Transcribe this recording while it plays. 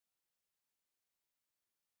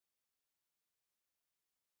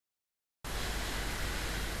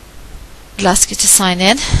it'll ask you to sign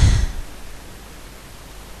in.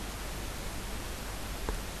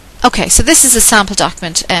 Okay, so this is a sample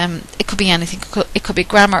document. It could be anything. It could be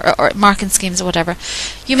grammar or marking schemes or whatever.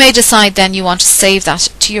 You may decide then you want to save that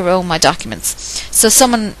to your own My Documents. So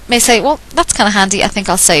someone may say, well, that's kind of handy, I think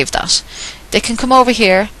I'll save that. They can come over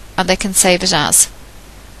here and they can save it as.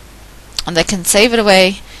 And they can save it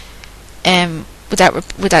away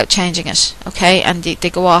without changing it. Okay, and they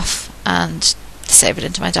go off and save it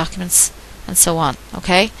into My Documents and so on.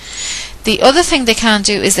 Okay. The other thing they can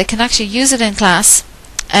do is they can actually use it in class.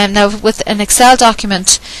 Now with an Excel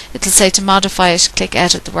document, it'll say to modify it, click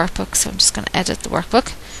edit the workbook. So I'm just going to edit the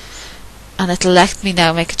workbook and it'll let me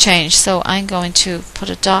now make a change. So I'm going to put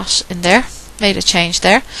a dot in there, made a change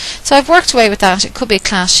there. So I've worked away with that. It could be a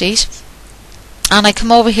class sheet, and I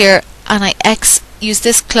come over here and I use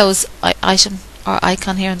this close item or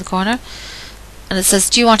icon here in the corner, and it says,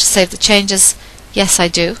 do you want to save the changes? Yes, I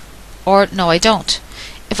do, or no, I don't.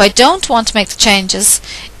 If I don't want to make the changes,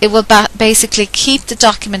 it will basically keep the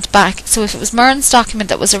document back. So if it was Muireann's document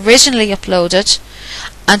that was originally uploaded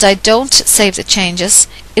and I don't save the changes,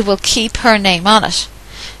 it will keep her name on it.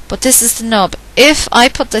 But this is the nub. If I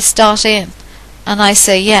put this dot in and I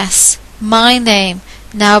say yes, my name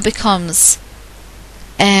now becomes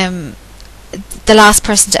the last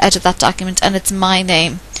person to edit that document, and it's my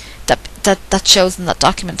name that shows in that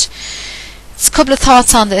document. A couple of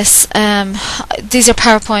thoughts on this. These are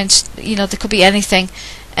PowerPoint, you know, they could be anything.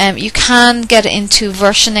 You can get into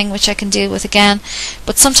versioning, which I can deal with again,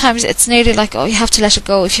 but sometimes it's nearly like, oh, you have to let it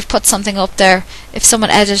go. If you put something up there, if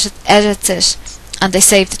someone edits it and they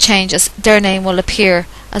save the changes, their name will appear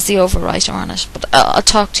as the overwriter on it. But I'll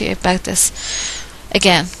talk to you about this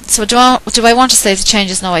again. So do I want to save the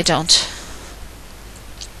changes? No, I don't.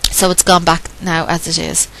 So it's gone back now as it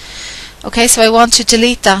is. Okay, so I want to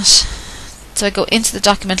delete that. So I go into the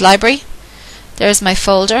document library. There's my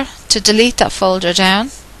folder. To delete that folder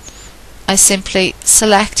down, I simply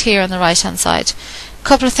select here on the right hand side. A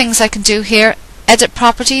couple of things I can do here. Edit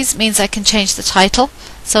properties means I can change the title.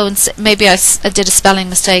 So maybe I did a spelling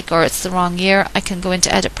mistake or it's the wrong year. I can go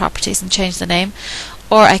into edit properties and change the name,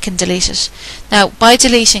 or I can delete it. Now by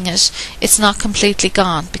deleting it, it's not completely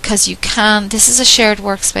gone, because you can, this is a shared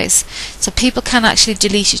workspace, so people can actually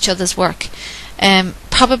delete each other's work.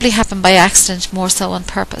 Probably happen by accident more so on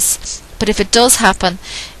purpose, but if it does happen,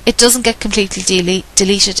 it doesn't get completely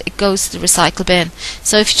deleted, it goes to the recycle bin.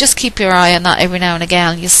 So if you just keep your eye on that every now and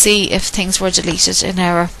again, you'll see if things were deleted in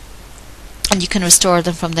error, and you can restore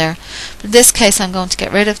them from there. But in this case, I'm going to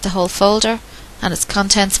get rid of the whole folder and its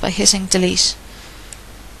contents by hitting delete,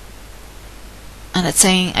 and it's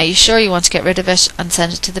saying, are you sure you want to get rid of it and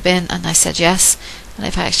send it to the bin? And I said yes. And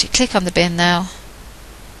if I actually click on the bin now,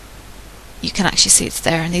 you can actually see it's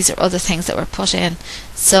there, and these are other things that were put in.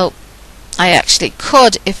 So I actually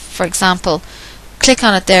could, if for example, click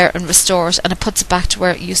on it there and restore it, and it puts it back to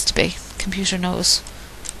where it used to be. Computer knows.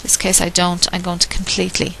 In this case I don't. I'm going to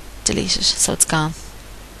completely delete it, so it's gone.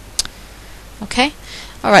 Okay.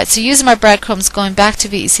 Alright, so using my breadcrumbs, going back to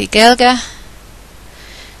VEC Gaeilge.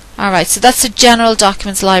 Alright, so that's the general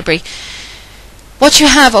documents library. What you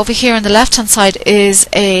have over here on the left hand side is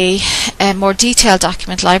a more detailed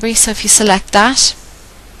document library. So if you select that,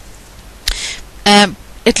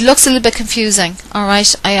 it looks a little bit confusing.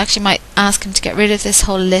 Alright, I actually might ask him to get rid of this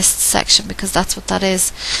whole list section, because that's what that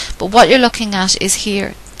is. But what you're looking at is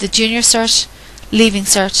here the Junior Cert, Leaving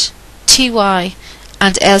Cert, TY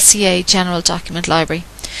and LCA General Document Library.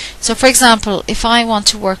 So for example, if I want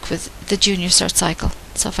to work with the Junior Cert cycle,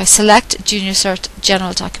 so if I select Junior Cert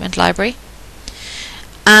General Document Library,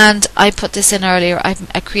 and I put this in earlier, I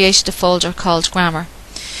created a folder called Grammar.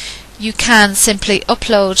 You can simply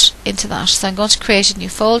upload into that. So I'm going to create a new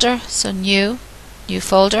folder. So new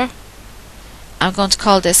folder. I'm going to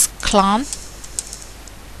call this Clon.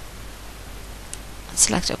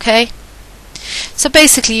 Select OK. So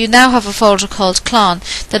basically you now have a folder called Clon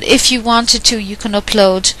that if you wanted to, you can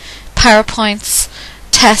upload PowerPoints,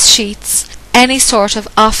 test sheets, any sort of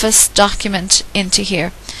Office document into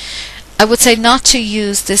here. I would say not to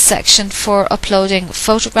use this section for uploading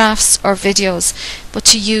photographs or videos, but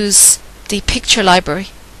to use the picture library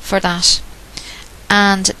for that.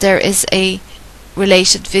 And there is a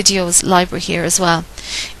related videos library here as well.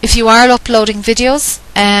 If you are uploading videos,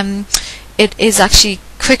 it is actually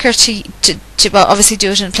quicker to well, obviously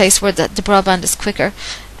do it in a place where the broadband is quicker.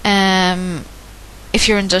 If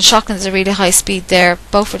you're in Dunshaughlin, there's a really high speed there.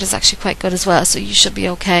 Beaufort is actually quite good as well, so you should be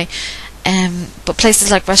okay. But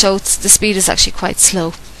places like Ratoath, the speed is actually quite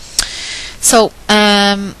slow. So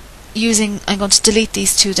I'm going to delete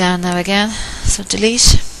these two down now again. So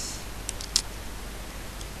delete,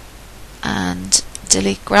 and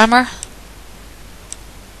delete grammar.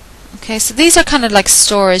 Okay, so these are kind of like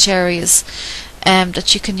storage areas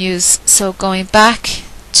that you can use. So going back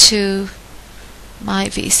to my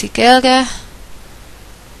VEC Gaeilge,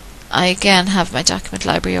 I again have my document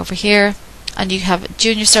library over here, and you have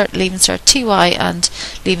Junior Cert, Leaving Cert TY and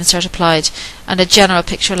Leaving Cert Applied, and a general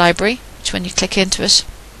picture library, which when you click into it,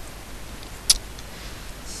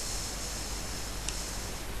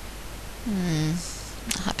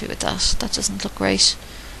 not happy with that. That doesn't look great.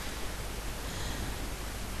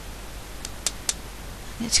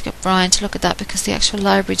 I need to get Brian to look at that because the actual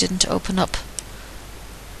library didn't open up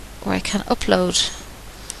where I can upload.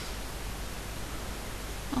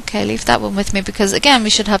 Okay, leave that one with me because again we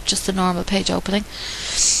should have just the normal page opening.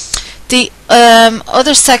 The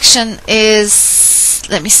other section is,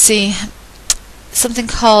 let me see, something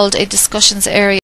called a discussions area.